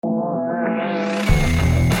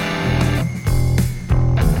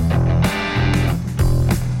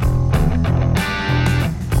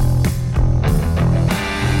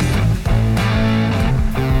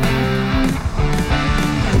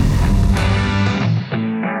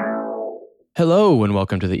Hello and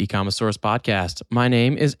welcome to the Ecommosaurus podcast. My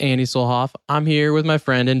name is Andy Solhoff. I'm here with my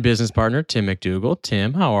friend and business partner, Tim McDougall.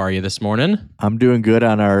 Tim, how are you this morning? I'm doing good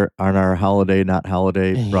on our holiday, not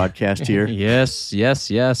holiday broadcast here. Yes.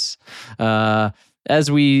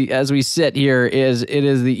 As we sit here, it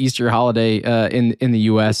is the Easter holiday in the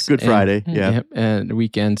U.S. Good Friday, yeah, and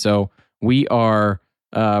weekend. So we are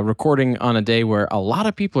recording on a day where a lot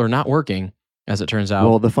of people are not working, as it turns out.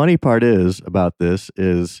 Well, the funny part about this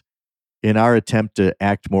is, in our attempt to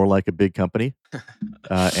act more like a big company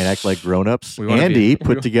and act like grown-ups, Andy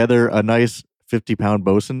put together a nice 50-pound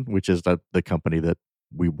bosun, which is the company that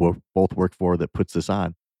we both work for that puts this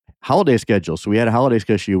on. Holiday schedule. So we had a holiday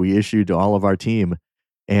schedule we issued to all of our team,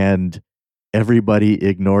 and everybody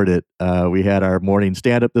ignored it. We had our morning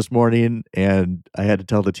stand-up this morning, and I had to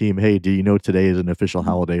tell the team, hey, do you know today is an official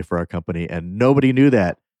holiday for our company? And nobody knew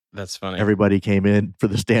that. That's funny. Everybody came in for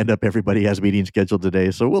the stand-up. Everybody has meetings scheduled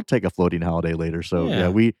today, so we'll take a floating holiday later. So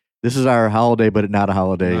this is our holiday, but not a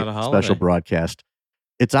holiday special broadcast.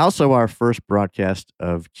 It's also our first broadcast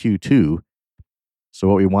of Q2. So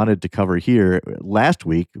what we wanted to cover here, last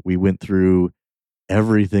week we went through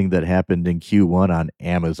everything that happened in Q1 on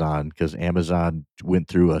Amazon, because Amazon went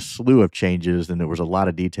through a slew of changes, and there was a lot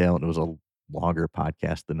of detail, and it was a longer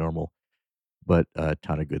podcast than normal, but a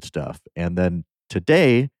ton of good stuff. And then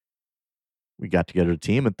today, we got together a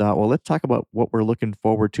team and thought, well, let's talk about what we're looking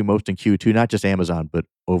forward to most in Q2, not just Amazon, but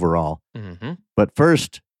overall. Mm-hmm. But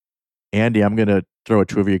first, Andy, I'm going to throw a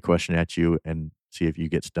trivia question at you and see if you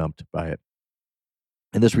get stumped by it.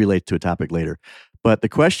 And this relates to a topic later. But the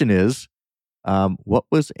question is, what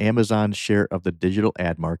was Amazon's share of the digital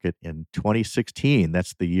ad market in 2016?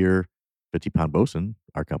 That's the year 50-Pound Bosun,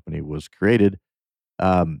 our company, was created.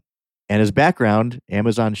 And as background,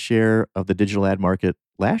 Amazon's share of the digital ad market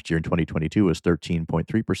last year in 2022 was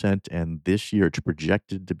 13.3%, and this year it's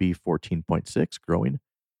projected to be 14.6%, growing.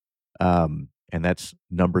 And that's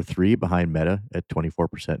number 3 behind Meta at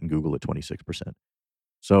 24% and Google at 26%.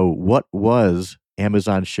 So what was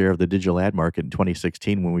Amazon's share of the digital ad market in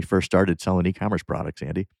 2016 when we first started selling e-commerce products,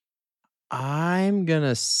 Andy? I'm going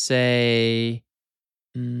to say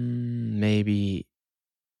maybe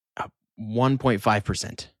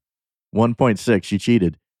 1.5%. 1.6%. You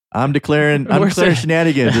cheated. I'm declaring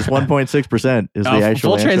shenanigans. It's 1.6% is the actual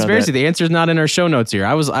full answer. transparency. The answer is not in our show notes here.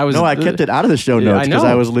 No, I kept it out of the show notes because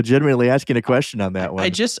I was legitimately asking a question on that one. I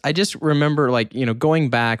just remember, going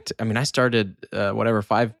back to, I started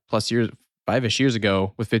 5-ish years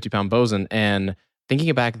ago with 50-Pound Bosun, and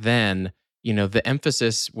thinking back then, the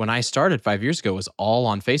emphasis when I started 5 years ago was all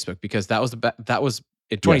on Facebook, because that was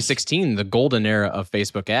in 2016, the golden era of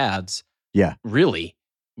Facebook ads. Yeah. Really.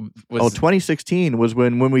 2016 was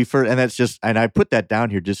when we first, and that's just, and I put that down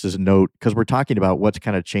here just as a note, because we're talking about what's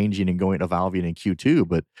kind of changing and evolving in Q2,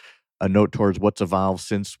 but a note towards what's evolved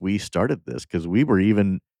since we started this, because we were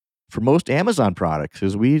even, for most Amazon products,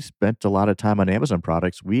 because we spent a lot of time on Amazon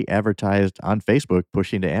products, we advertised on Facebook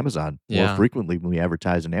pushing to Amazon more frequently when we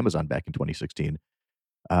advertised on Amazon back in 2016,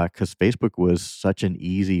 because Facebook was such an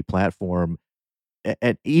easy platform.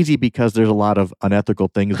 And easy because there's a lot of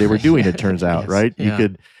unethical things they were doing, it turns out, right? Yeah.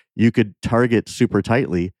 You could target super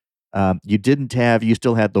tightly. You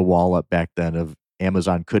still had the wall up back then of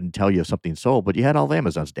Amazon couldn't tell you if something sold, but you had all of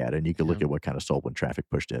Amazon's data, and you could look at what kind of sold when traffic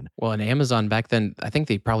pushed in. Well, and Amazon back then, I think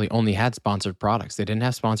they probably only had sponsored products. They didn't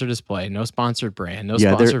have sponsored display, no sponsored brand, no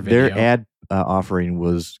sponsored video. Their ad offering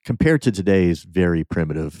was, compared to today's, very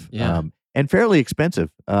primitive and fairly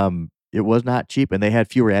expensive. It was not cheap, and they had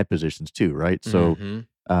fewer ad positions too, right? So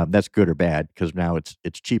that's good or bad, because now it's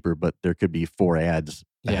cheaper, but there could be 4 ads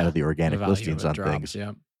ahead of the organic listings on things.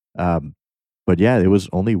 Yeah. But yeah, it was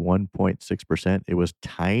only 1.6%. It was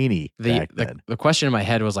tiny back then. The question in my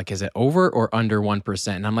head was is it over or under 1%?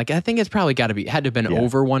 And I'm like, I think it's probably had to have been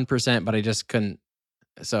over 1%, but I just couldn't.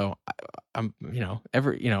 So I'm,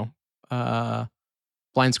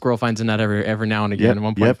 blind squirrel finds a nut every now and again.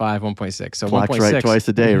 1.5, 1.6. So clock's 1.6. right twice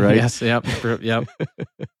a day, right? Yes. Yep.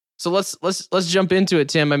 So let's jump into it,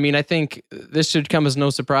 Tim. I think this should come as no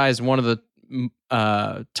surprise. One of the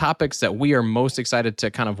topics that we are most excited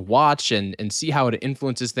to kind of watch and see how it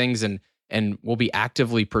influences things and we'll be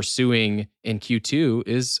actively pursuing in Q2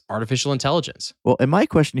 is artificial intelligence. Well, and my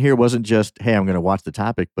question here wasn't just, hey, I'm going to watch the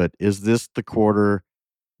topic, but is this the quarter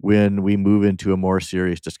when we move into a more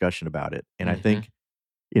serious discussion about it? And I think,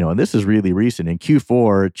 and this is really recent. In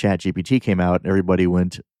Q4, ChatGPT came out and everybody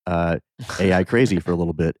went AI crazy for a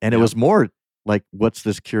little bit. And it was more like, what's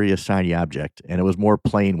this curious shiny object? And it was more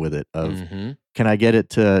playing with it of, can I get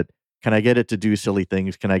it to Can I get it to do silly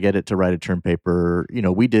things? Can I get it to write a term paper?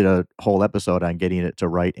 We did a whole episode on getting it to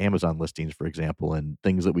write Amazon listings, for example, and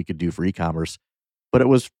things that we could do for e-commerce. But it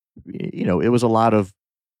was a lot of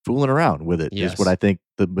fooling around with it, is what I think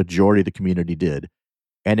the majority of the community did.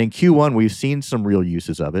 And in Q1, we've seen some real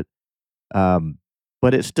uses of it.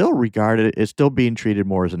 But it's still being treated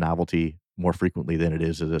more as a novelty more frequently than it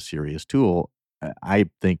is as a serious tool. I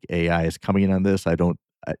think AI is coming in on this.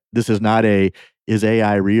 This is not is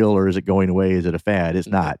AI real or is it going away? Is it a fad? It's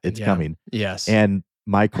not. It's coming. Yes. And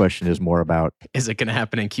my question is more about, is it going to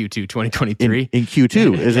happen in Q2 2023? In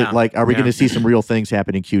Q2, is it like, are we going to see some real things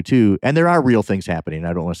happen in Q2? And there are real things happening.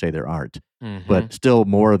 I don't want to say there aren't, but still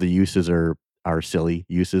more of the uses are silly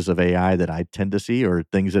uses of AI that I tend to see, or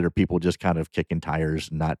things that are people just kind of kicking tires,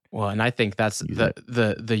 not. Well, and I think that's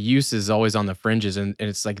the use is always on the fringes, and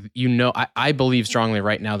it's like, I believe strongly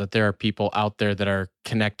right now that there are people out there that are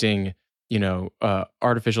connecting,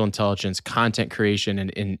 artificial intelligence, content creation,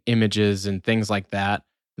 and images and things like that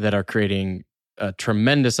are creating a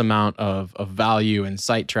tremendous amount of value and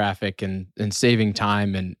site traffic and saving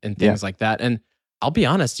time and things like that. And I'll be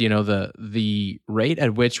honest, the rate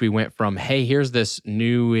at which we went from, hey, here's this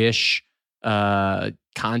newish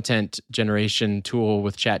content generation tool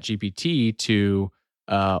with ChatGPT to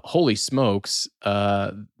holy smokes,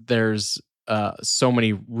 there's so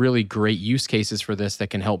many really great use cases for this that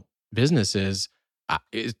can help businesses,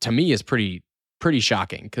 to me is pretty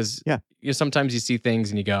shocking, because sometimes you see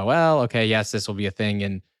things and you go, well, okay, yes, this will be a thing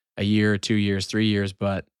in a year, 2 years, 3 years,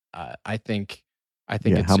 but I think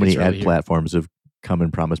it's how many it's really ad platforms have come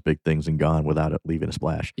and promised big things and gone without it leaving a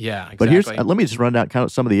splash. Yeah, exactly. But here's let me just run down kind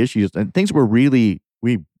of some of the issues and things we're already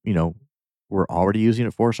using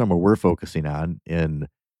it for. Some or we're focusing on in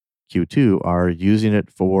Q2 are using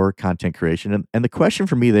it for content creation, and the question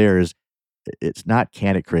for me there is, it's not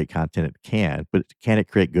can it create content? It can, but can it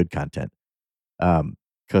create good content?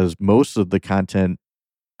 Because most of the content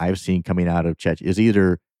I've seen coming out of Chat is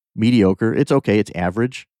either mediocre, it's okay, it's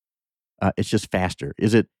average, it's just faster.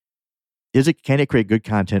 Can it create good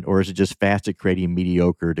content, or is it just fast at creating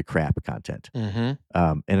mediocre to crap content? And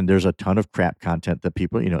there's a ton of crap content that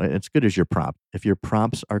people, it's good as your prompt. If your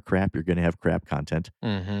prompts are crap, you're going to have crap content.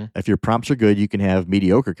 If your prompts are good, you can have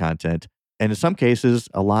mediocre content. And in some cases,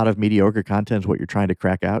 a lot of mediocre content is what you're trying to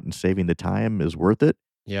crack out, and saving the time is worth it.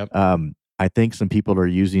 Yep. I think some people are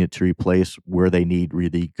using it to replace where they need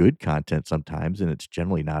really good content sometimes, and it's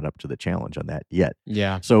generally not up to the challenge on that yet.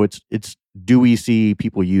 Yeah. So it's do we see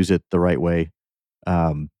people use it the right way?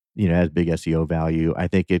 Has big SEO value. I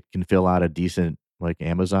think it can fill out a decent like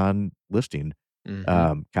Amazon listing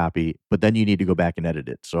copy, but then you need to go back and edit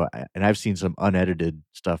it. So I've seen some unedited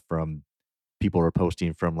stuff from people are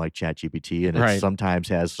posting from like ChatGPT, and it sometimes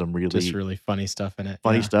has some really funny stuff in it.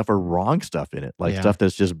 Funny stuff or wrong stuff in it, like stuff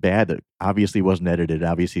that's just bad that obviously wasn't edited.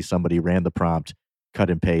 Obviously somebody ran the prompt,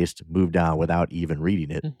 cut and paste, moved on without even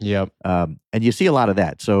reading it. Yep. And you see a lot of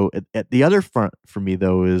that. So at the other front for me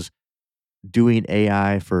though is doing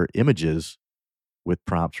AI for images with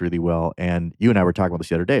prompts really well. And you and I were talking about this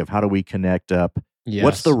the other day of how do we connect up?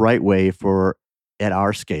 What's the right way for at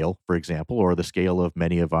our scale, for example, or the scale of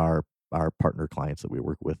many of our partner clients that we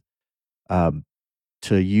work with,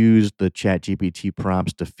 to use the ChatGPT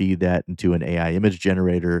prompts to feed that into an AI image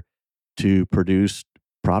generator to produce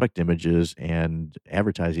product images and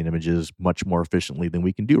advertising images much more efficiently than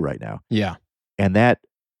we can do right now. Yeah. And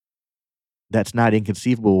that's not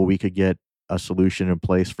inconceivable. We could get a solution in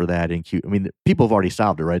place for that in I mean, people have already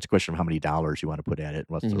solved it, right? It's a question of how many dollars you want to put at it and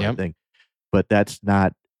what's the right thing. But it's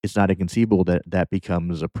not inconceivable that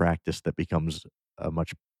becomes a practice that becomes a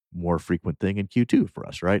much more frequent thing in Q2 for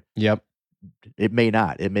us, right? Yep. It may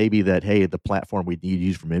not. It may be that, hey, the platform we need to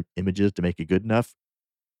use from images to make it good enough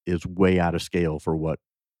is way out of scale for what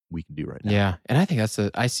we can do right now. Yeah. And I think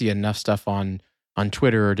I see enough stuff on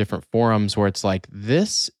Twitter or different forums where it's like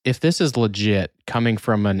if this is legit coming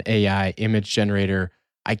from an AI image generator,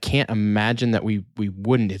 I can't imagine that we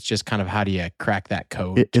wouldn't. It's just kind of how do you crack that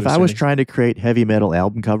code? If I was trying to create heavy metal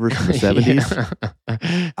album covers from the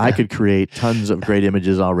 70s, I could create tons of great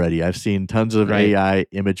images already. I've seen tons of AI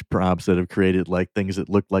image prompts that have created like things that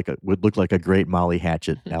would look like a great Molly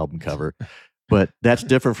Hatchet album cover. But that's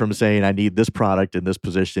different from saying I need this product in this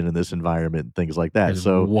position in this environment and things like that. There's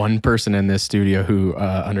so one person in this studio who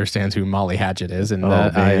understands who Molly Hatchet is, and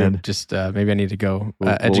I just maybe I need to go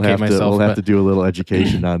educate myself. We'll have to do a little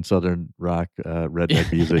education on Southern rock redneck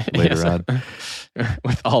music later on.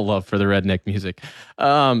 With all love for the redneck music.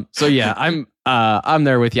 So yeah, I'm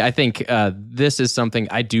there with you. I think this is something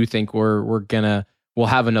I do think we're gonna we'll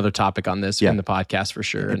have another topic on this in the podcast for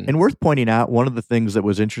sure. And worth pointing out, one of the things that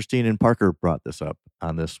was interesting, and Parker brought this up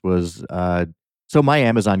on this, was so my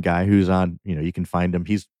Amazon guy who's on, you can find him.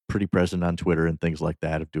 He's pretty present on Twitter and things like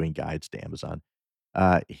that of doing guides to Amazon.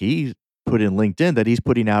 He put in LinkedIn that he's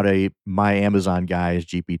putting out a My Amazon Guys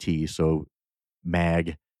GPT, so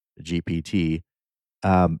MAG GPT.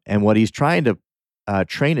 And what he's trying to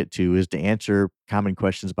train it to is to answer common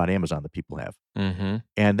questions about Amazon that people have. Mm-hmm.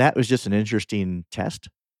 And that was just an interesting test.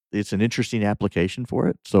 It's an interesting application for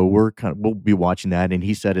it. So we'll be watching that. And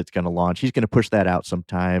he said it's going to launch. He's going to push that out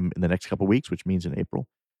sometime in the next couple of weeks, which means in April.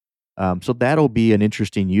 So that'll be an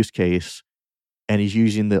interesting use case. And he's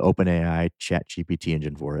using the OpenAI ChatGPT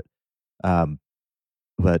engine for it.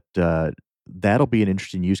 But that'll be an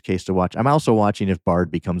interesting use case to watch. I'm also watching if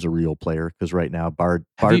Bard becomes a real player, because right now Bard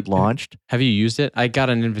launched. Have you used it? I got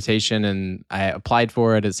an invitation and I applied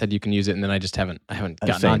for it. It said you can use it, and then I just haven't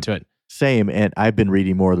gotten onto it. Same, and I've been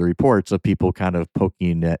reading more of the reports of people kind of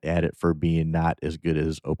poking at it for being not as good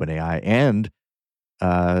as OpenAI, and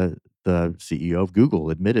the CEO of Google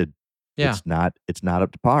admitted it's not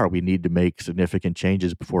up to par. We need to make significant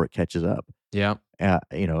changes before it catches up. Yeah,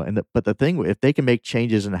 but the thing, if they can make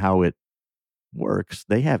changes in how it works,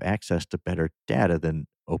 they have access to better data than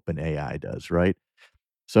OpenAI does, right?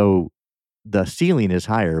 So the ceiling is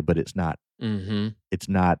higher, but it's not. Mm-hmm. It's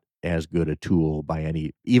not as good a tool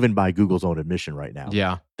even by Google's own admission right now.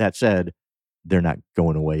 Yeah. That said, they're not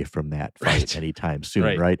going away from that fight anytime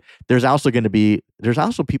soon, right? There's also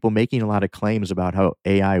people making a lot of claims about how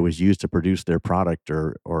AI was used to produce their product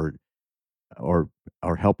or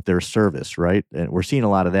help their service, right? And we're seeing a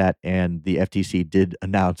lot of that. And the FTC did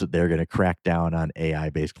announce that they're going to crack down on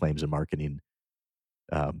AI-based claims in marketing.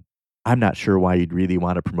 I'm not sure why you'd really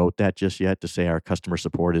want to promote that just yet, to say our customer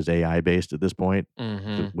support is AI-based at this point,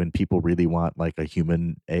 when people really want like a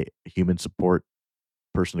human support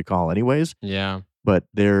person to call anyways. Yeah. But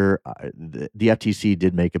the FTC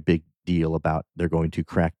did make a big deal about they're going to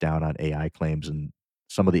crack down on AI claims, and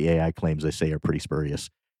some of the AI claims they say are pretty spurious.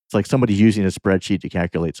 It's like somebody's using a spreadsheet to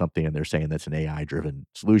calculate something and they're saying that's an AI-driven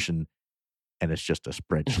solution, and it's just a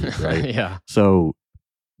spreadsheet, right? Yeah. So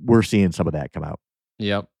we're seeing some of that come out.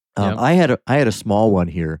 Yep. I had a small one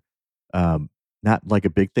here, not like a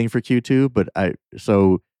big thing for Q2, but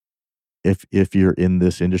if you're in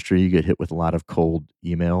this industry, you get hit with a lot of cold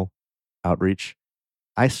email outreach.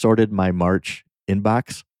 I sorted my March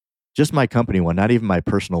inbox, just my company one, not even my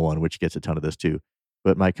personal one, which gets a ton of this too,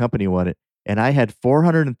 but my company one, and I had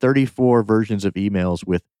 434 versions of emails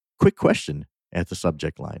with quick question at the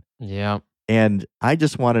subject line. Yeah. And I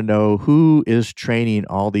just want to know who is training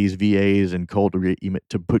all these VAs and cold email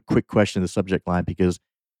to put quick question in the subject line, because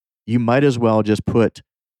you might as well just put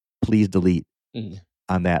please delete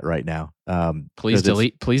on that right now. Please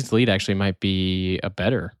delete actually might be a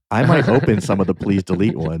better. I might open some of the please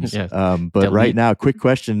delete ones. Yes. But delete. Right now, quick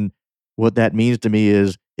question, what that means to me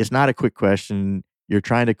is it's not a quick question. You're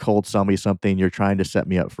trying to cold sell me something. You're trying to set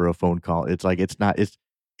me up for a phone call. It's like, it's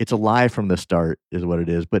a lie from the start is what it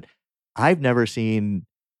is. But I've never seen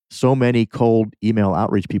so many cold email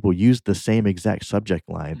outreach people use the same exact subject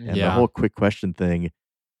line. And the whole quick question thing,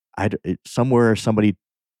 somewhere somebody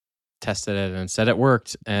tested it and said it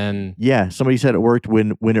worked. And somebody said it worked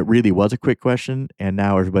when it really was a quick question, and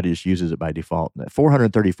now everybody just uses it by default.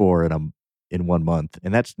 434 in 1 month,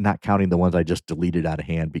 and that's not counting the ones I just deleted out of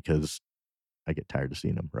hand because I get tired of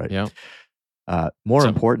seeing them, right? Yeah. More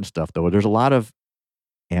important stuff though. There's a lot of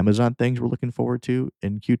Amazon things we're looking forward to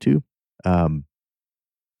in Q2.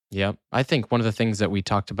 Yep. I think one of the things that we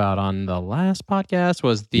talked about on the last podcast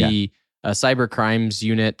was the cyber crimes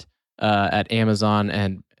unit at Amazon,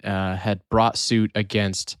 and had brought suit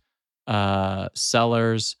against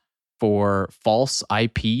sellers for false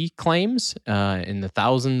IP claims in the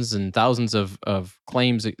thousands and thousands of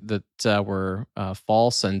claims that were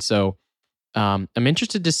false. And so I'm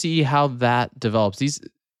interested to see how that develops.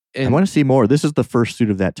 I want to see more. This is the first suit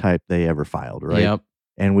of that type they ever filed, right? Yep.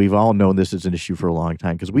 And we've all known this is an issue for a long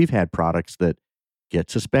time, because we've had products that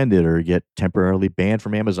get suspended or get temporarily banned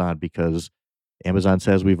from Amazon because Amazon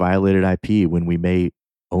says we violated IP when we may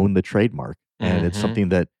own the trademark. And it's something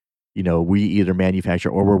that, we either manufacture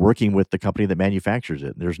or we're working with the company that manufactures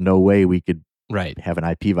it. There's no way we could have an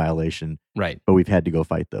IP violation, but we've had to go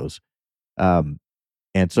fight those. And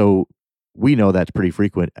so we know that's pretty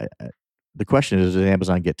frequent. The question is, does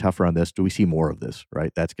Amazon get tougher on this? Do we see more of this,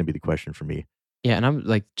 right? That's going to be the question for me. Yeah, and I'm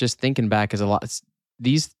like just thinking back, as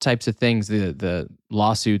these types of things, the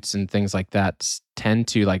lawsuits and things like that tend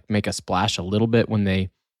to like make a splash a little bit when they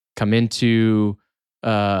come into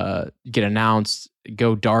get announced,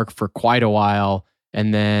 go dark for quite a while,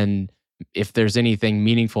 and then if there's anything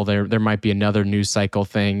meaningful there might be another news cycle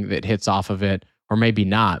thing that hits off of it, or maybe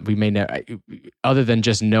not. We may not, other than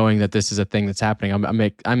just knowing that this is a thing that's happening.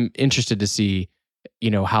 I'm interested to see,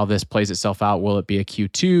 how this plays itself out. Will it be a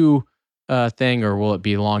Q2 thing, or will it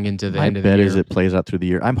be long into the end of the year? My bet is it plays out through the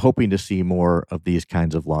year. I'm hoping to see more of these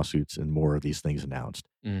kinds of lawsuits and more of these things announced.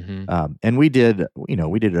 And we did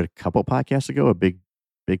a couple podcasts ago, a big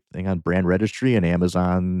thing on brand registry and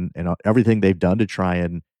Amazon and everything they've done to try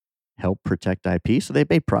and help protect IP. So they've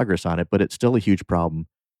made progress on it, but it's still a huge problem.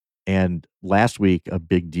 And last week, a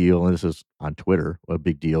big deal, and this is on Twitter, a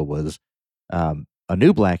big deal was a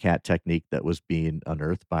new black hat technique that was being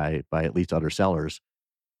unearthed by at least other sellers,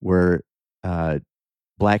 where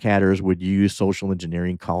black hatters would use social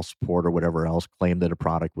engineering, call support, or whatever else, claim that a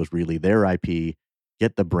product was really their IP,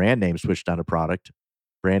 get the brand name switched on a product,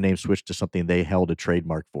 brand name switched to something they held a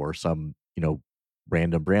trademark for, some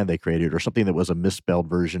random brand they created, or something that was a misspelled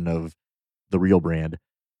version of the real brand,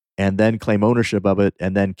 and then claim ownership of it,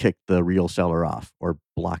 and then kick the real seller off or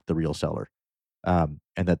block the real seller. And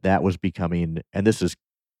that was becoming, and this is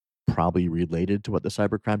probably related to what the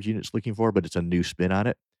cybercrimes unit's looking for, but it's a new spin on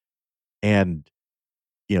it. And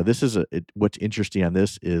this is what's interesting on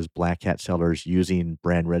this is black hat sellers using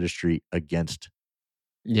brand registry against.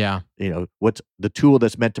 What's the tool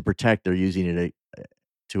that's meant to protect? They're using it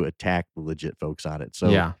to attack the legit folks on it.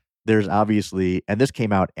 So there's obviously, and this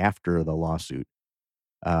came out after the lawsuit.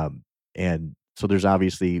 And so there's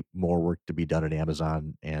obviously more work to be done at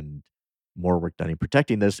Amazon and more work done in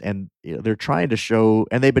protecting this. And they're trying to show,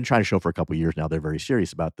 and they've been trying to show for a couple of years now, they're very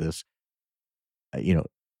serious about this.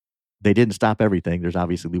 They didn't stop everything. There's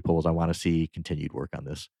obviously loopholes. I want to see continued work on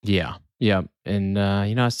this. Yeah. And,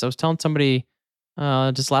 I was telling somebody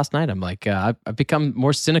just last night, I'm like, I've become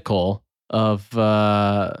more cynical of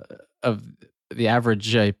the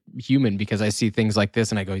average human, because I see things like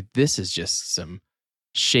this and I go, this is just some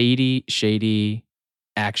shady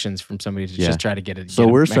actions from somebody to just try to get it. So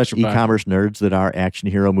we're such e-commerce nerds that our action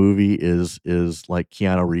hero movie is like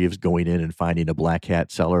Keanu Reeves going in and finding a black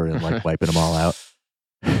hat seller and like wiping them all out.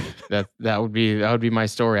 That would be my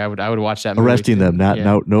story. I would watch that movie. Arresting them,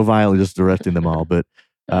 no violence, just arresting them all. But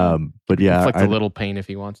inflict a little pain if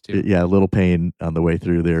he wants to. Yeah, a little pain on the way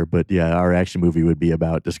through there. But yeah, our action movie would be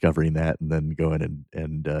about discovering that and then going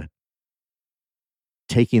and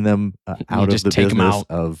taking them out of the business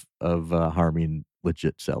of harming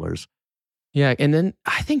legit sellers. Yeah, and then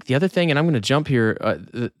I think the other thing, and I'm going to jump here,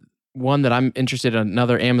 the one that I'm interested in,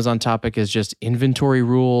 another Amazon topic, is just inventory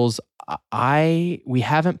rules. We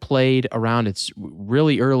haven't played around. It's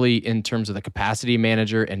really early in terms of the capacity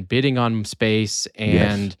manager and bidding on space,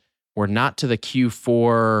 and we're not to the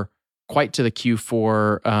Q4, quite to the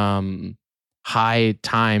Q4 high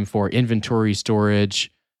time for inventory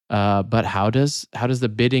storage. But how does the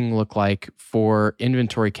bidding look like for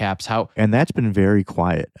inventory caps? And that's been very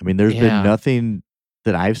quiet. I mean, there's been nothing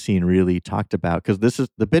that I've seen really talked about, because this is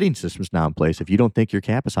the bidding system's now in place. If you don't think your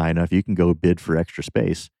cap is high enough, you can go bid for extra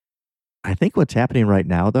space. I think what's happening right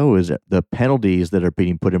now, though, is that the penalties that are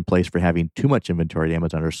being put in place for having too much inventory at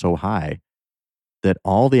Amazon are so high that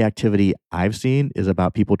all the activity I've seen is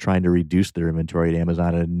about people trying to reduce their inventory at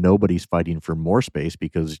Amazon, and nobody's fighting for more space,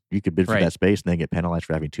 because you could bid for that space and then get penalized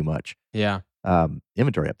for having too much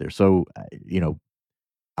inventory up there. So,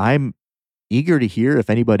 I'm eager to hear if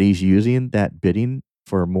anybody's using that bidding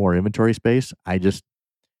for more inventory space.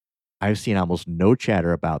 I've seen almost no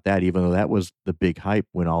chatter about that, even though that was the big hype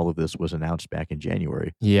when all of this was announced back in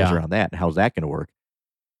January. Was around that. How's that going to work?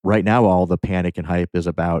 Right now, all the panic and hype is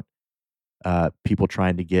about people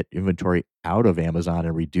trying to get inventory out of Amazon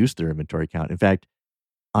and reduce their inventory count. In fact,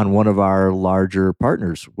 on one of our larger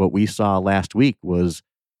partners, what we saw last week was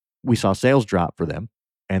we saw sales drop for them.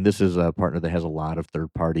 And this is a partner that has a lot of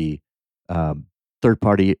third-party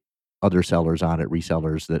other sellers on it,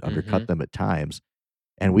 resellers that undercut them at times.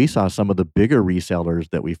 And we saw some of the bigger resellers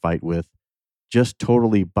that we fight with just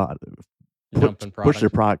totally push their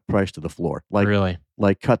product price to the floor.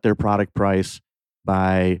 Like cut their product price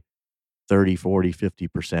by 30, 40,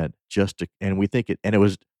 50% and we think it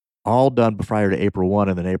was all done prior to April 1,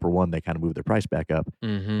 and then April 1, they kind of moved their price back up.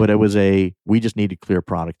 But it was we just need to clear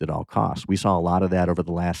product at all costs. We saw a lot of that over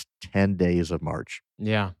the last 10 days of March.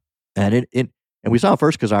 Yeah. And and we saw it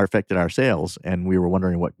first because it affected our sales, and we were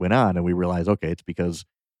wondering what went on, and we realized, okay, it's because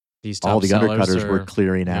all the undercutters were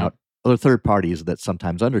clearing out, other third parties that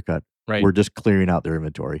sometimes undercut were just clearing out their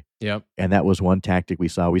inventory. Yep. And that was one tactic we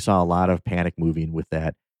saw. We saw a lot of panic moving with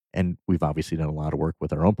that. And we've obviously done a lot of work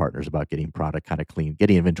with our own partners about getting product kind of clean,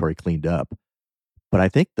 getting inventory cleaned up. But I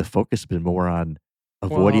think the focus has been more on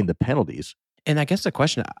avoiding the penalties. And I guess the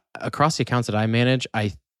question, across the accounts that I manage,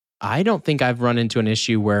 I don't think I've run into an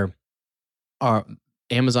issue where our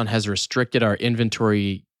Amazon has restricted our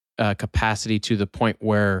inventory capacity to the point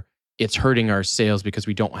where it's hurting our sales because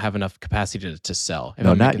we don't have enough capacity to sell. If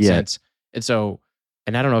No, I'm not making yet. sense. And so,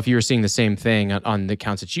 and I don't know if you were seeing the same thing on the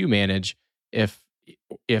accounts that you manage.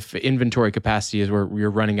 If inventory capacity is where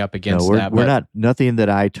you're running up No, against that, we're but not. Nothing that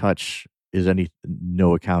I touch is any.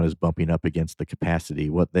 No account is bumping up against the capacity.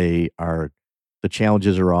 What they are, the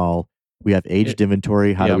challenges are all. We have aged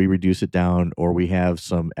inventory. How do yep, we reduce it down? Or we have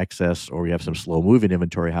some excess, or we have some slow moving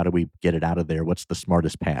inventory. How do we get it out of there? What's the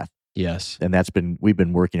smartest path? yes, And we've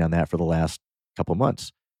been working on that for the last couple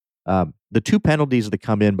months. The two penalties that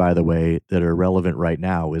come in, by the way, that are relevant right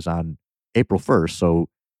now is on April 1st. So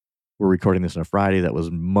we're recording this on a Friday. That was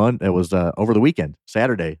over the weekend,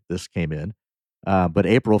 Saturday. This came in, but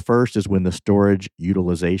April 1st is when the storage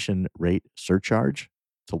utilization rate surcharge.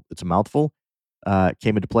 It's a mouthful.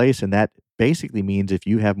 Came into place, and that basically means if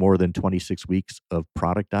you have more than 26 weeks of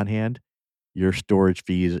product on hand, your storage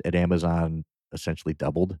fees at Amazon essentially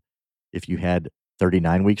doubled. If you had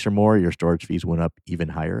 39 weeks or more, your storage fees went up even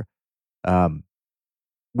higher. Um,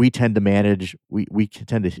 we tend to manage we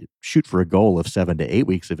tend to shoot for a goal of 7 to 8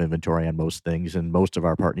 weeks of inventory on most things, and most of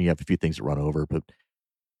our partner, you have a few things that run over, but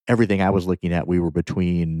everything I was looking at, we were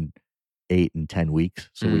between 8 and 10 weeks,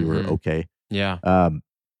 so we were hmm okay. yeah, Um,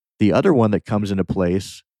 the other one that comes into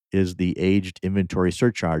place is the aged inventory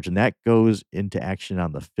surcharge, and that goes into action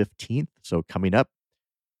on the 15th, so coming up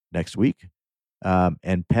next week.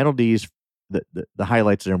 And penalties, the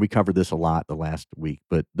highlights there, and we covered this a lot the last week,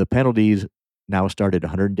 but the penalties now start at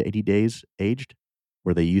 180 days aged,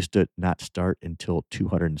 where they used to not start until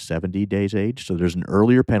 270 days aged. So there's an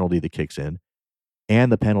earlier penalty that kicks in,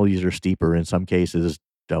 and the penalties are steeper, in some cases,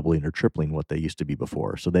 doubling or tripling what they used to be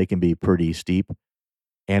before. So they can be pretty steep,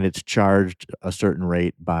 and it's charged a certain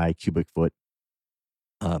rate by cubic foot.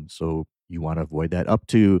 So you want to avoid that. Up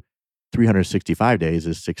to 365 days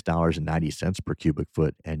is $6.90 per cubic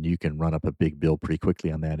foot, and you can run up a big bill pretty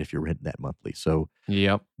quickly on that if you're renting that monthly. So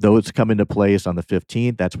yep, those come into place on the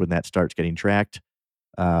 15th. That's when that starts getting tracked.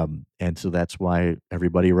 And so that's why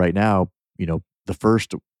everybody right now, the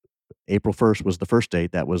first April 1st was the first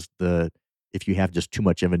date. That was if you have just too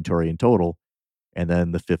much inventory in total. And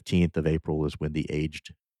then the 15th of April is when the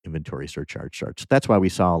aged inventory surcharge starts. That's why we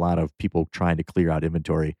saw a lot of people trying to clear out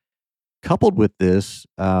inventory. Coupled with this,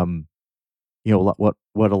 what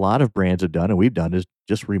a lot of brands have done, and we've done, is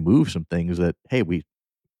just remove some things that, hey,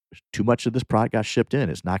 too much of this product got shipped in.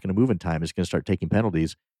 It's not going to move in time. It's going to start taking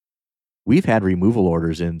penalties. We've had removal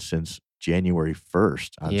orders in since January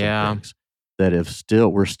 1st on some yeah, things that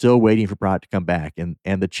we're still waiting for product to come back.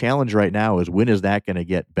 And the challenge right now is, when is that going to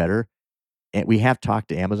get better? And we have talked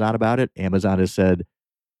to Amazon about it. Amazon has said,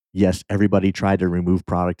 yes, everybody tried to remove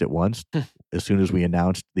product at once as soon as we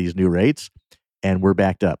announced these new rates, and we're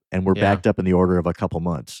backed up. And we're yeah, backed up in the order of a couple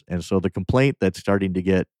months. And so the complaint that's starting to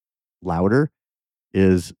get louder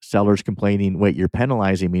is sellers complaining, wait, you're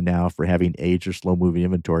penalizing me now for having aged or slow moving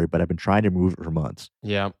inventory, but I've been trying to remove it for months.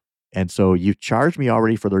 yeah. And so you charged me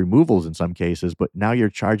already for the removals in some cases, but now you're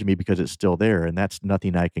charging me because it's still there. And that's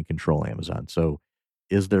nothing I can control, Amazon. So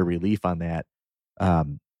is there relief on that?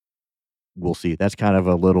 Um, we'll see. That's kind of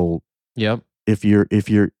a little, Yep. if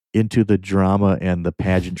you're into the drama and the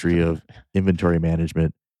pageantry of inventory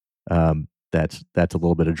management, that's a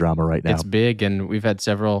little bit of drama right now. It's big, and we had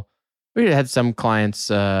some clients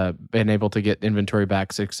been able to get inventory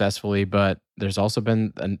back successfully, but there's also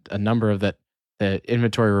been a number of the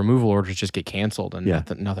inventory removal orders just get canceled and Yeah.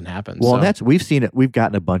 nothing happens. Well, and So we've seen it. We've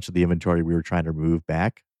gotten a bunch of the inventory we were trying to remove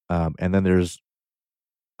back, and then there's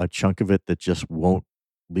a chunk of it that just won't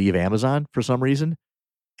leave Amazon for some reason,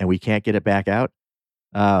 and we can't get it back out.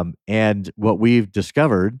 And what we've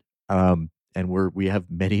discovered, and we have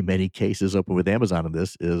many, many cases open with Amazon on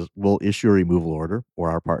this, is we'll issue a removal order, or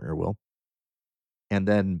our partner will, and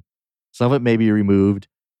then some of it may be removed,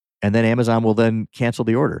 and then Amazon will then cancel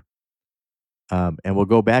the order. And we'll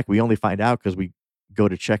go back. We only find out because we go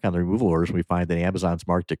to check on the removal orders, and we find that Amazon's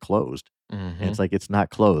marked it closed. And mhm. it's like, it's not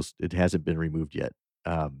closed. It hasn't been removed yet.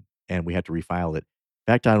 And we have to refile it.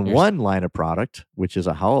 In fact, on Here's one line of product, which is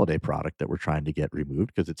a holiday product that we're trying to get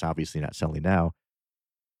removed because it's obviously not selling now,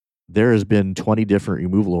 there has been 20 different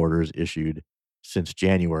removal orders issued since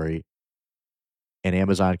January, and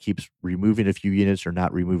Amazon keeps removing a few units or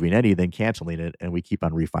not removing any, then canceling it, and we keep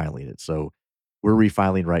on refiling it. So we're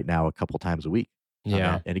refiling right now a couple times a week on yeah.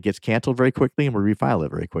 that, and it gets canceled very quickly, and we refile it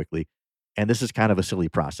very quickly. And this is kind of a silly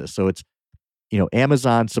process. So it's,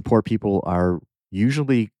 Amazon support people are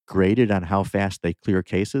usually graded on how fast they clear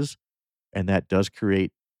cases, and that does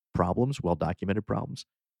create problems, well documented problems.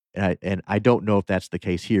 and I don't know if that's the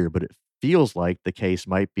case here, but it feels like the case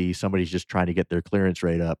might be somebody's just trying to get their clearance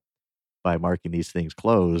rate up by marking these things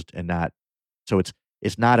closed and not. So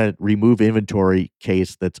it's not a remove inventory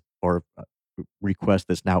case or request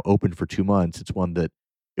that's now open for 2 months. It's one that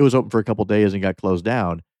it was open for a couple days and got closed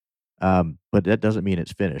down. But that doesn't mean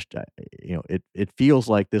it's finished. It feels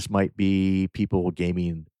like this might be people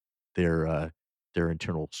gaming their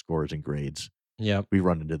internal scores and grades. Yep. We've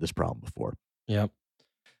run into this problem before. Yep.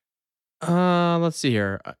 Let's see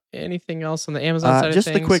here. Anything else on the Amazon side of Just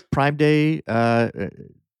things? the quick Prime Day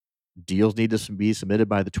deals need to be submitted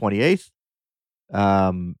by the 28th.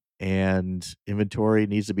 And inventory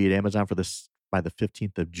needs to be at Amazon by the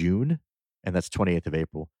 15th of June, and that's 28th of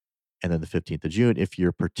April. And then the 15th of June, if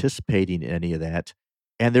you're participating in any of that.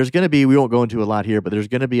 And there's going to be, we won't go into a lot here, but there's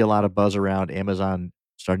going to be a lot of buzz around Amazon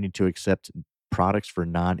starting to accept products for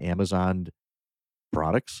non-Amazon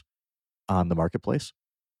products on the marketplace.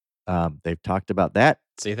 They've talked about that.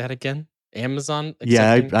 Say that again. Amazon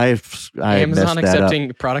accepting? Yeah, I Amazon messed that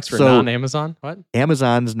accepting up. products for non-Amazon? What?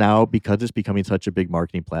 Amazon's now, because it's becoming such a big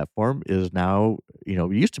marketing platform, is now,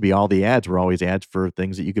 it used to be all the ads were always ads for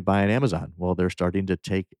things that you could buy on Amazon. Well, they're starting to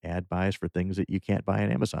take ad buys for things that you can't buy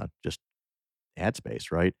on Amazon, just ad space,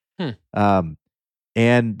 right?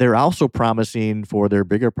 And they're also promising for their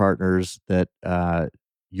bigger partners that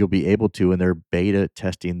you'll be able to, and they're beta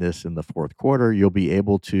testing this in the fourth quarter, you'll be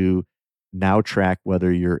able to now track whether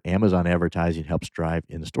your Amazon advertising helps drive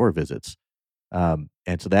in-store visits. And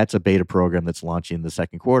so that's a beta program that's launching in the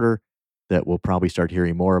second quarter that we'll probably start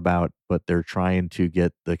hearing more about, but they're trying to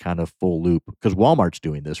get the kind of full loop because Walmart's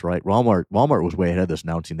doing this, right? Walmart was way ahead of this,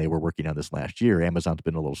 announcing they were working on this last year. Amazon's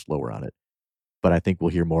been a little slower on it, but I think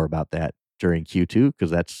we'll hear more about that during Q2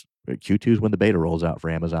 because Q2 is when the beta rolls out for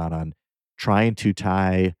Amazon on trying to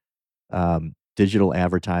tie digital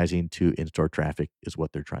advertising to in-store traffic is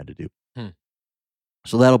what they're trying to do.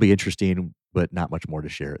 So that'll be interesting, but not much more to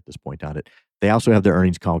share at this point on it. They also have their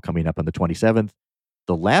earnings call coming up on the 27th.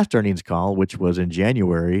 The last earnings call, which was in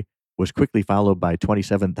January, was quickly followed by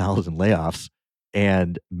 27,000 layoffs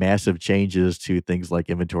and massive changes to things like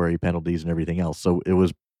inventory penalties and everything else. So it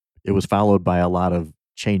was followed by a lot of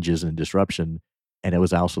changes and disruption, and it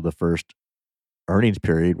was also the first earnings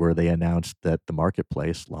period where they announced that the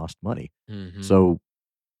marketplace lost money. So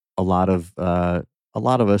a lot of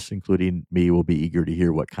us, including me, will be eager to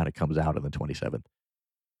hear what kind of comes out on the 27th.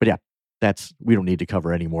 But yeah, we don't need to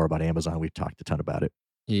cover any more about Amazon. We've talked a ton about it.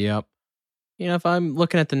 Yep. If I'm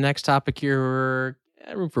looking at the next topic here,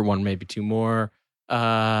 room for one, maybe two more.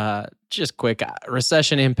 Just quick,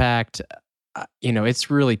 recession impact. It's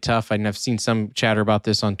really tough. And I've seen some chatter about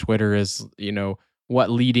this on Twitter is, what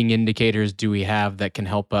leading indicators do we have that can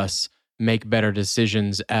help us make better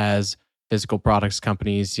decisions as physical products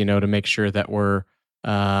companies, to make sure that we're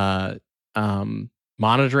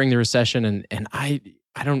monitoring the recession. And I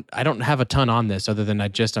don't have a ton on this other than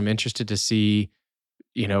I'm interested to see,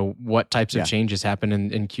 what types of changes happen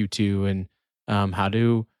in Q2 and how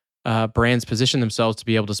do brands position themselves to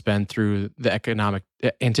be able to spend through the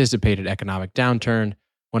anticipated economic downturn.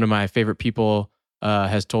 One of my favorite people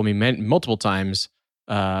has told me multiple times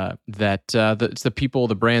that it's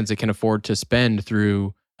the brands that can afford to spend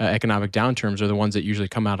through economic downturns are the ones that usually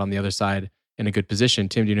come out on the other side in a good position.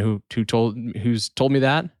 Tim, do you know who's told me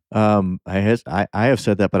that? I have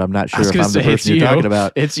said that, but I'm not sure if I'm the person you're talking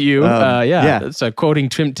about. It's you. Yeah. So quoting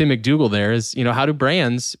Tim McDougall there is, how do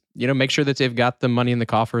brands, make sure that they've got the money in the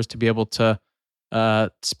coffers to be able to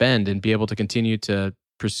spend and be able to continue to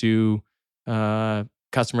pursue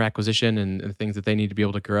customer acquisition and the things that they need to be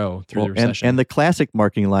able to grow through the recession. And the classic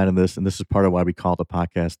marketing line on this, and this is part of why we call the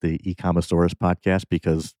podcast the Ecommosaurus podcast,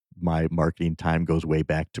 because my marketing time goes way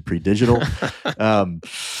back to pre-digital.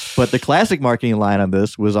 But the classic marketing line on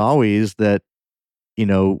this was always that,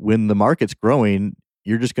 when the market's growing,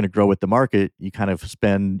 you're just going to grow with the market. You kind of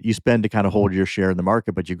spend to kind of hold your share in the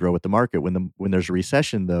market, but you grow with the market. When there's a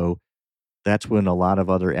recession, though, that's when a lot of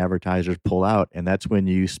other advertisers pull out, and that's when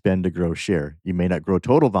you spend to grow share. You may not grow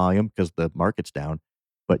total volume because the market's down,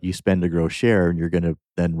 but you spend to grow share, and you're going to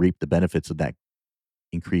then reap the benefits of that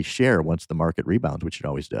increased share once the market rebounds, which it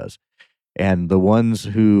always does. And the ones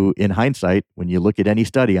who, in hindsight, when you look at any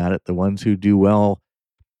study on it, the ones who do well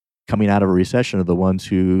coming out of a recession are the ones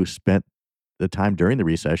who spent the time during the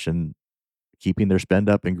recession keeping their spend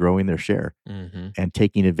up and growing their share and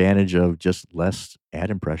taking advantage of just less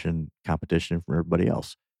ad impression competition from everybody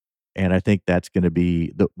else. And I think that's going to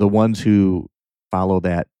be the ones who follow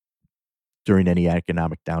that during any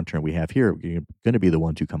economic downturn we have here are going to be the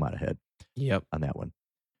ones who come out ahead. On that one.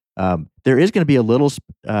 There is going to be a little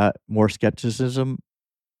more skepticism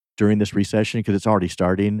during this recession, because it's already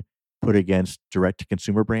starting, put against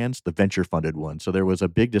direct-to-consumer brands, the venture-funded ones. So there was a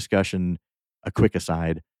big discussion, a quick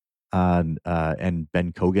aside, on and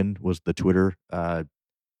Ben Kogan was the Twitter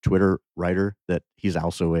writer, that he's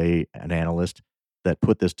also an analyst that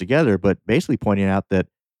put this together, but basically pointing out that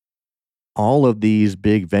all of these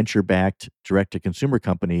big venture-backed direct-to-consumer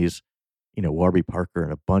companies, Warby Parker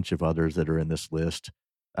and a bunch of others that are in this list,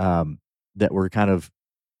 that were kind of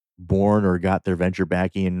born or got their venture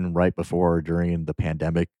backing right before or during the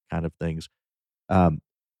pandemic kind of things, um,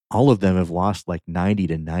 all of them have lost like 90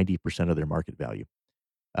 to 90% of their market value.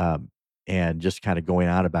 Um, and just kind of going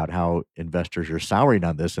on about how investors are souring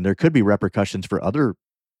on this, and there could be repercussions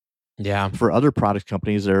Yeah. for other product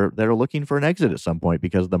companies that are looking for an exit at some point,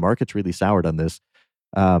 because the market's really soured on this.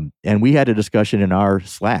 And we had a discussion in our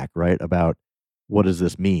Slack, right, about what does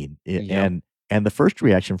this mean? Yep. And the first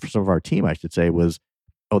reaction for some of our team, I should say, was,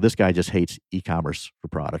 "Oh, this guy just hates e-commerce for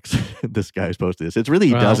products." This guy who's posted this. It's really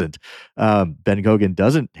he Well, doesn't. Ben Gogan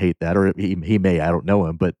doesn't hate that, or he may. I don't know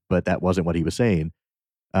him, but that wasn't what he was saying.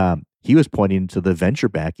 He was pointing to the venture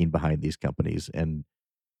backing behind these companies, and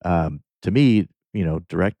to me,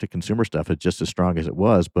 direct to consumer stuff is just as strong as it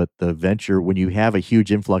was. But the venture, when you have a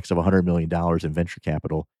huge influx of $100 million in venture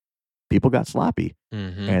capital, people got sloppy.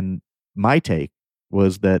 mhm. And my take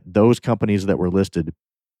was that those companies that were listed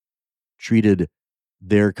treated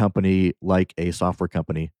their company like a software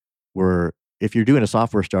company, where if you're doing a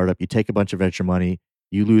software startup, you take a bunch of venture money,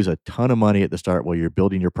 you lose a ton of money at the start while you're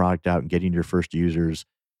building your product out and getting your first users.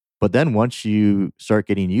 But then once you start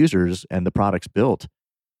getting users and the product's built,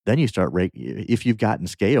 then you start if you've gotten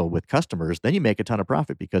scale with customers, then you make a ton of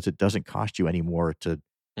profit, because it doesn't cost you anymore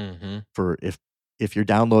Mhm. for if you're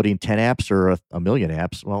downloading 10 apps or a million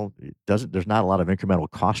apps, well, there's not a lot of incremental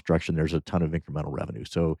cost structure, and there's a ton of incremental revenue.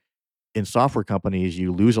 So in software companies,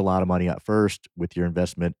 you lose a lot of money up first with your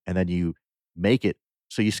investment, and then you make it.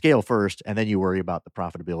 So you scale first, and then you worry about the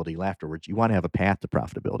profitability afterwards. You want to have a path to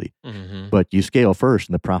profitability, Mhm. but you scale first,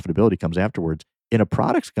 and the profitability comes afterwards. In a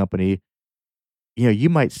products company, you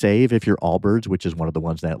might save, if you're Allbirds, which is one of the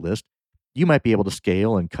ones that list, you might be able to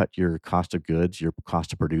scale and cut your cost of goods, your cost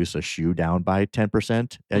to produce a shoe down by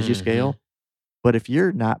 10% as you Mhm. scale. But if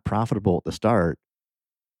you're not profitable at the start,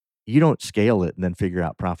 you don't scale it and then figure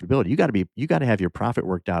out profitability. You got to have your profit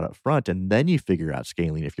worked out up front, and then you figure out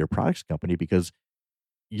scaling if you're a products company, because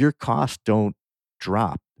your costs don't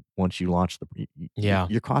drop once you launch Yeah.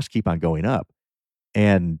 your costs keep on going up.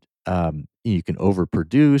 And you can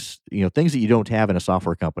overproduce, things that you don't have in a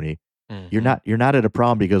software company. Mhm. You're not at a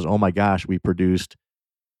problem because, oh my gosh, we produced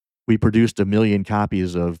a million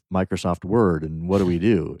copies of Microsoft Word, and what do we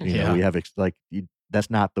do? Yeah. We have that's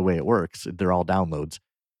not the way it works. They're all downloads.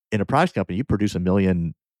 In a product company, you produce a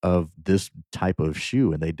million of this type of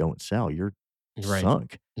shoe and they don't sell, you're Right.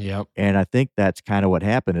 sunk. Yep. And I think that's kind of what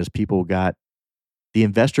happened, is people got the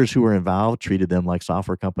investors who were involved treated them like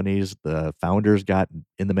software companies. The founders got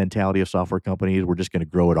in the mentality of software companies. We're just going to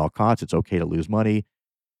grow at all costs. It's okay to lose money,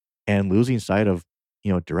 and losing sight of,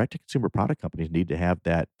 direct to consumer product companies need to have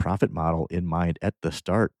that profit model in mind at the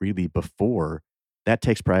start, really, before that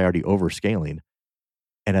takes priority over scaling.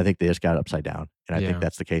 And I think they just got upside down. And I think Yeah.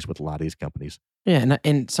 that's the case with a lot of these companies. Yeah,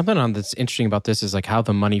 and something on that's interesting about this is like how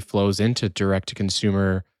the money flows into direct to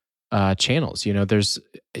consumer channels.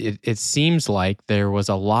 It seems like there was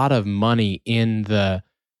a lot of money in the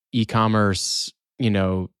e-commerce,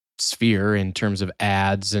 sphere in terms of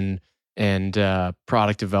ads and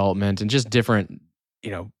product development and just different.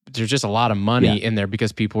 There's just a lot of Yeah. money in there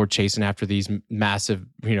because people were chasing after these massive,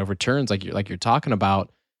 returns like you're talking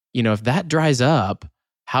about. If that dries up,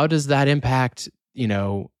 how does that impact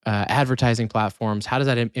advertising platforms? How does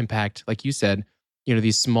that impact, like you said,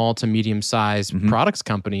 these small to medium sized Mhm. products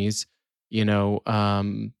companies?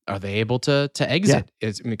 Are they able to Yeah. exit?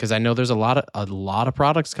 Because I know there's a lot of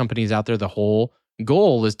products companies out there. The whole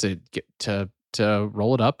goal is to get to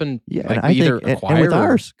roll it up and Yeah, and like I either think and with acquire or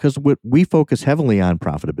ours, because we focus heavily on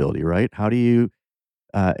profitability, right? How do you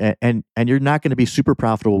and you're not gonna be super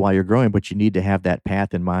profitable while you're growing, but you need to have that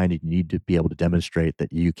path in mind, and you need to be able to demonstrate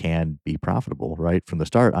that you can be profitable, right, from the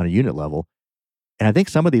start on a unit level. And I think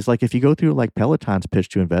some of these, like, if you go through, like, Peloton's pitch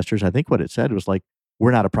to investors, I think what it said was, like,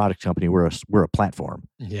 "We're not a product company, we're a platform."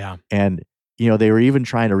 yeah, And, they were even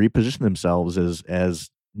trying to reposition themselves as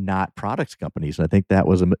not products companies, and I think that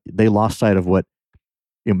was they lost sight of what,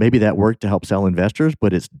 maybe that worked to help sell investors,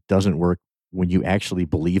 but it doesn't work when you actually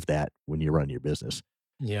believe that when you run your business.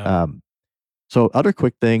 yeah, Um, so other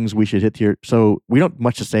quick things we should hit here. So we don't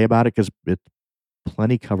much to say about it because it's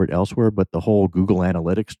plenty covered elsewhere, but the whole Google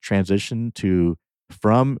Analytics transition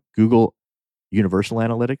from Google Universal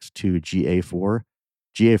Analytics to GA4,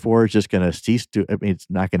 GA4 is just going to cease to, I mean, it's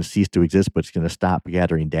not going to cease to exist, but it's going to stop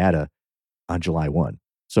gathering data on July 1.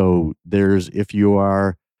 So if you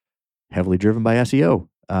are heavily driven by SEO,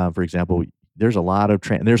 for example, there's a lot of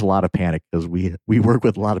panic because we work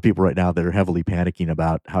with a lot of people right now that are heavily panicking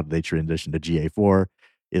about how do they transition to GA4.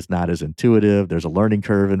 It's not as intuitive. There's a learning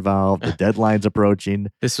curve involved. The deadline's approaching.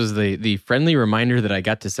 This was the friendly reminder that I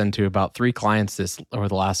got to send to about 3 clients over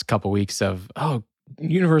the last couple weeks of,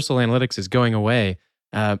 Universal Analytics is going away.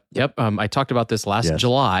 I talked about this last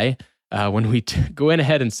July when we went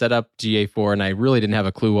ahead and set up GA4, and I really didn't have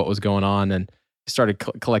a clue what was going on and started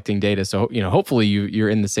collecting data. So, hopefully you're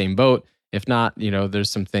in the same boat. If not, there's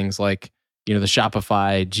some things like, the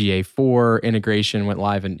Shopify GA4 integration went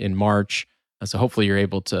live in March. So hopefully you're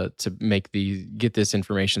able to get this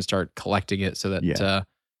information, start collecting it so that,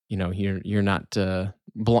 you're not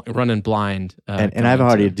running blind. And I've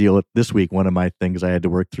already deal with this week. One of my things I had to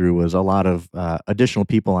work through was a lot of additional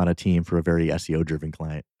people on a team for a very SEO driven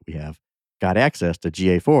client we have got access to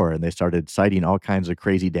GA4, and they started citing all kinds of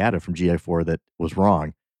crazy data from GA4 that was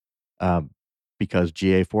wrong. Because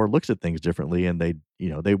GA4 looks at things differently, and they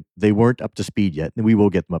weren't up to speed yet. And we will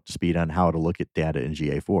get them up to speed on how to look at data in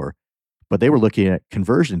GA4. But they were looking at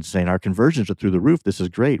conversions, saying our conversions are through the roof. This is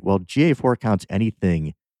great. Well, GA4 counts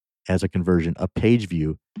anything as a conversion. A page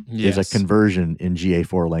view is a conversion in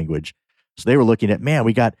GA4 language. So they were looking at, man,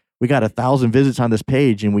 we got 1,000 visits on this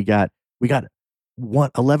page, and we got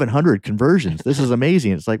 1,100 conversions. This is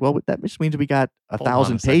amazing. It's like, well, that just means we got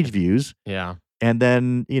 1,000 page views. Yeah. And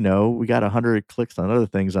then, we got 100 clicks on other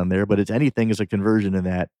things on there, but it's anything as a conversion in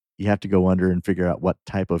that you have to go under and figure out what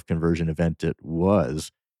type of conversion event it was.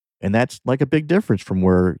 And that's like a big difference from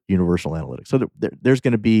where Universal Analytics. So there's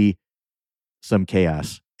going to be some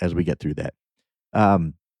chaos as we get through that.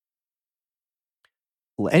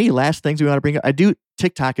 Any last things we want to bring up?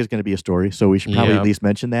 TikTok is going to be a story, so we should probably at least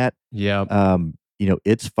mention that. Yeah.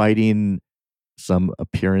 It's fighting some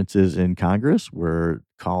appearances in Congress where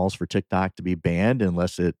calls for TikTok to be banned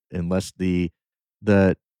unless it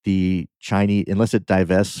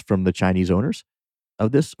divests from the Chinese owners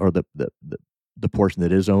of this, or the portion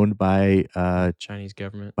that is owned by Chinese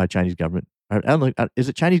government. I don't know. Is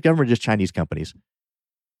it Chinese government or just Chinese companies?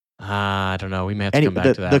 I don't know. We may have to come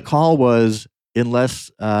back to that. The call was, unless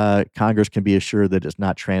Congress can be assured that it's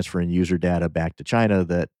not transferring user data back to China,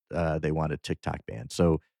 that they wanted TikTok banned.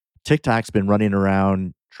 So TikTok's been running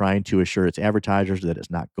around trying to assure its advertisers that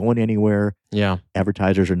it's not going anywhere. Yeah.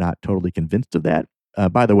 Advertisers are not totally convinced of that.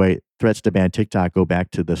 By the way, threats to ban TikTok go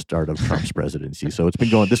back to the start of Trump's presidency. So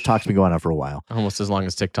this talk's been going on for a while. Almost as long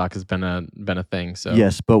as TikTok has been a thing. So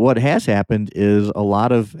yes, but what has happened is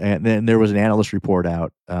and then there was an analyst report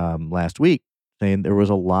out last week saying there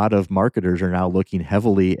was a lot of marketers are now looking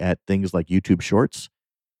heavily at things like YouTube Shorts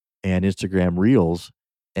and Instagram Reels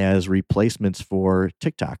as replacements for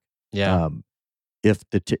TikTok. Yeah. If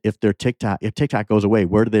TikTok goes away,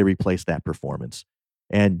 where do they replace that performance?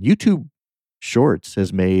 And YouTube Shorts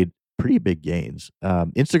has made pretty big gains.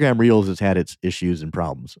 Instagram Reels has had its issues and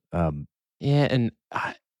problems. And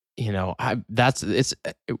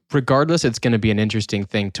regardless, it's going to be an interesting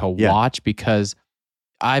thing to watch because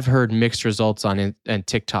I've heard mixed results on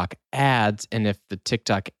TikTok ads, and if the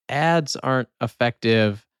TikTok ads aren't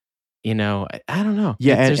effective, I don't know.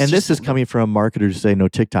 Yeah, and this is coming from marketers who say, no,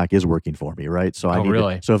 TikTok is working for me, right? So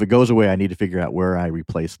so if it goes away, I need to figure out where I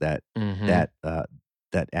replace that that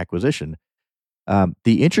acquisition.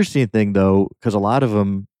 The interesting thing, though, because a lot of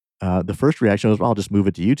them, the first reaction was, well, I'll just move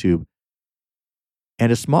it to YouTube.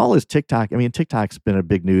 And as small as TikTok, I mean, TikTok's been a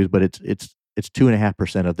big news, but it's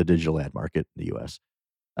 2.5% of the digital ad market in the U.S.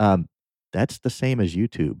 That's the same as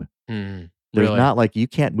YouTube. There's not like you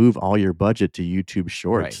can't move all your budget to YouTube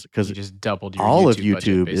Shorts because you just doubled your all YouTube of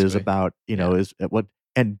YouTube budget, is about is what,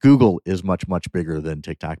 and Google is much bigger than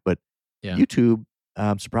TikTok, but YouTube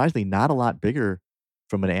surprisingly not a lot bigger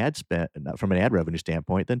from an ad revenue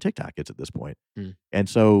standpoint than TikTok is at this point. And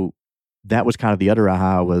so that was kind of the other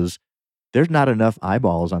aha was there's not enough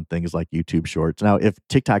eyeballs on things like YouTube Shorts. Now, if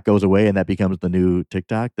TikTok goes away and that becomes the new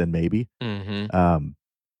TikTok, then maybe.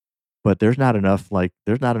 But there's not enough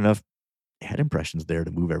ad impressions there to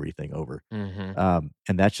move everything over. And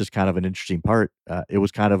that's just kind of an interesting part. It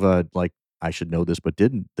was kind of a like I should know this, but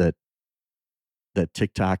didn't that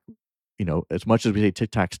TikTok. As much as we say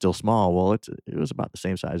TikTok's still small, well, it was about the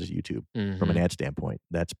same size as YouTube from an ad standpoint.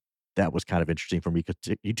 That was kind of interesting for me because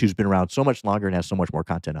YouTube's been around so much longer and has so much more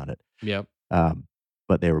content on it. Yep.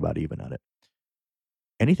 But they were about even on it.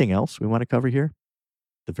 Anything else we want to cover here?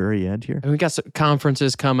 The very end here? And we got some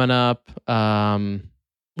conferences coming up.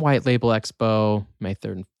 White Label Expo, May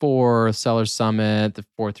 3rd and 4th, Seller Summit, the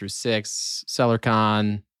 4th through 6th,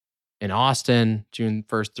 SellerCon in Austin, June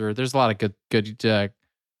 1st, 3rd. There's a lot of good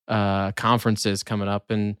conferences coming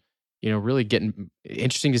up, and really getting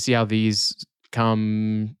interesting to see how these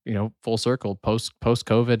come full circle post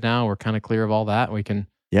COVID. Now we're kind of clear of all that. We can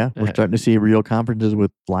we're starting to see real conferences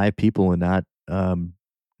with live people and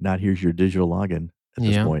not here's your digital login at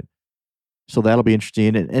this point. So that'll be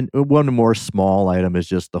interesting. And one more small item is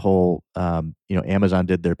just the whole Amazon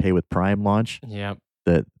did their Pay with Prime launch.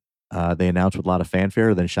 That they announced with a lot of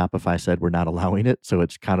fanfare. Then Shopify said we're not allowing it, so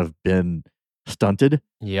it's kind of been stunted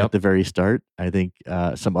at the very start. I think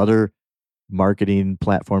some other marketing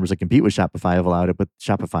platforms that compete with Shopify have allowed it, but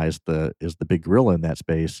Shopify is the big gorilla in that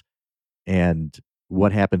space. And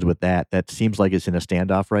what happens with that? That seems like it's in a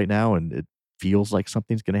standoff right now, and it feels like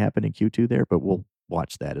something's going to happen in Q2 there. But we'll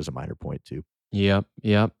watch that as a minor point too. Yep.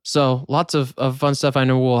 So lots of fun stuff. I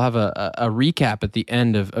know we'll have a recap at the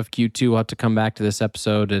end of Q2. We'll have to come back to this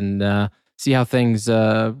episode and see how things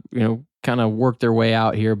kind of work their way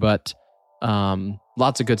out here. But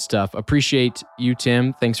lots of good stuff. Appreciate you,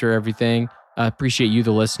 Tim. Thanks for everything. Appreciate you,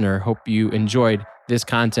 the listener. Hope you enjoyed this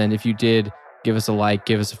content. If you did, give us a like,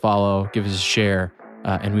 give us a follow, give us a share,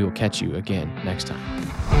 and we will catch you again next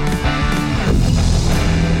time.